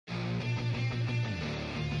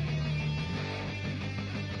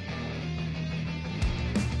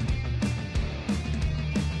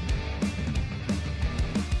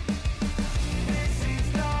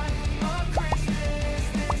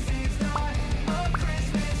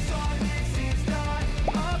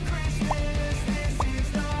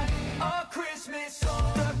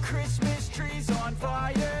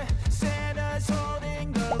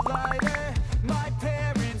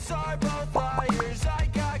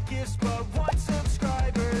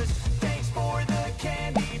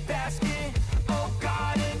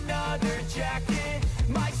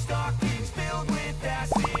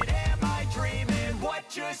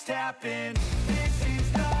happen. This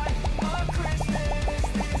is not a Christmas.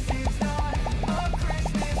 This is not a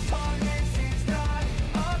Christmas song. This is not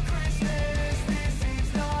a Christmas. This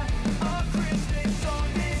is not a Christmas song.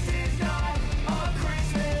 This is not a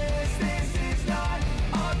Christmas. This is not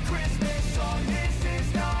a Christmas song. This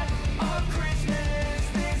is not a Christmas.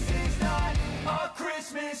 This is not a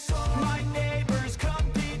Christmas song. My neighbors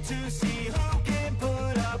compete to see who can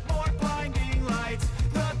put up more blinding lights.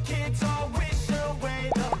 The kids all wish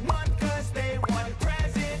away the month 'cause they want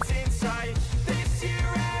presents in sight. This year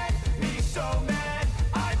had me so mad.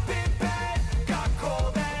 I've been bad, got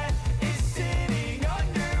coal that is sitting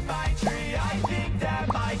under my tree. I think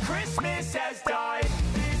that my Christmas has died.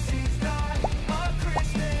 This is not a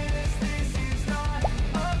Christmas. This is not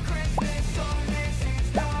a Christmas song. This is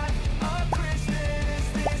not a Christmas.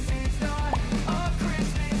 This is not a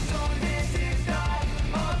Christmas song. This is not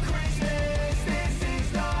a Christmas. This is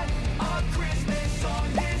not a Christmas song.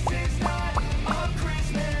 This is not a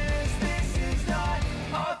Christmas. This is not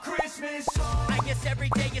a Christmas song. I guess every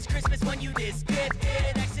day is Christmas when you this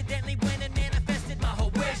gifted. Accidentally went and manifested my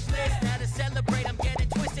whole wish list. Now to celebrate, I'm getting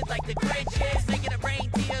twisted like the Grinch is. Making a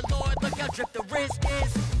reindeer, Lord, look how drip the wrist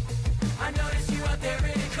is. I notice you out there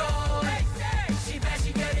in the cold. She bad,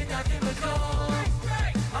 she getting nothing but cold.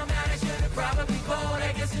 I'm mad, I should've probably called.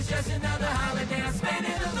 I guess it's just another holiday I'm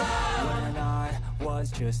spending alone. When I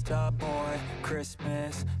was just a boy,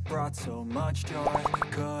 Christmas brought so much joy.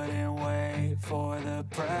 Couldn't wait for the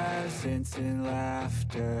presents and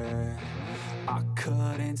laughter. I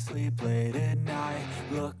couldn't sleep late at night,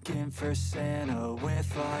 looking for Santa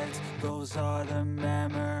with lights. Those are the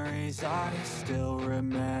memories I still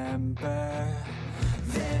remember.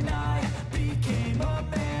 Then I became a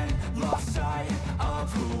man, lost sight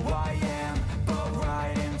of who I am. But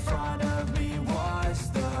right in front of me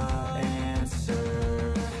was the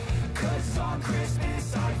answer. 'Cause on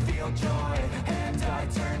Christmas I feel joy, and I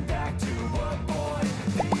turn back to a boy.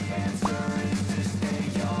 The answer is to stay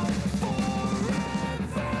young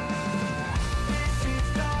forever. This is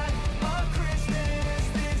not a Christmas.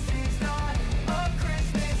 This is not a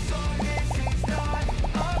Christmas song. This is not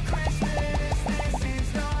a Christmas.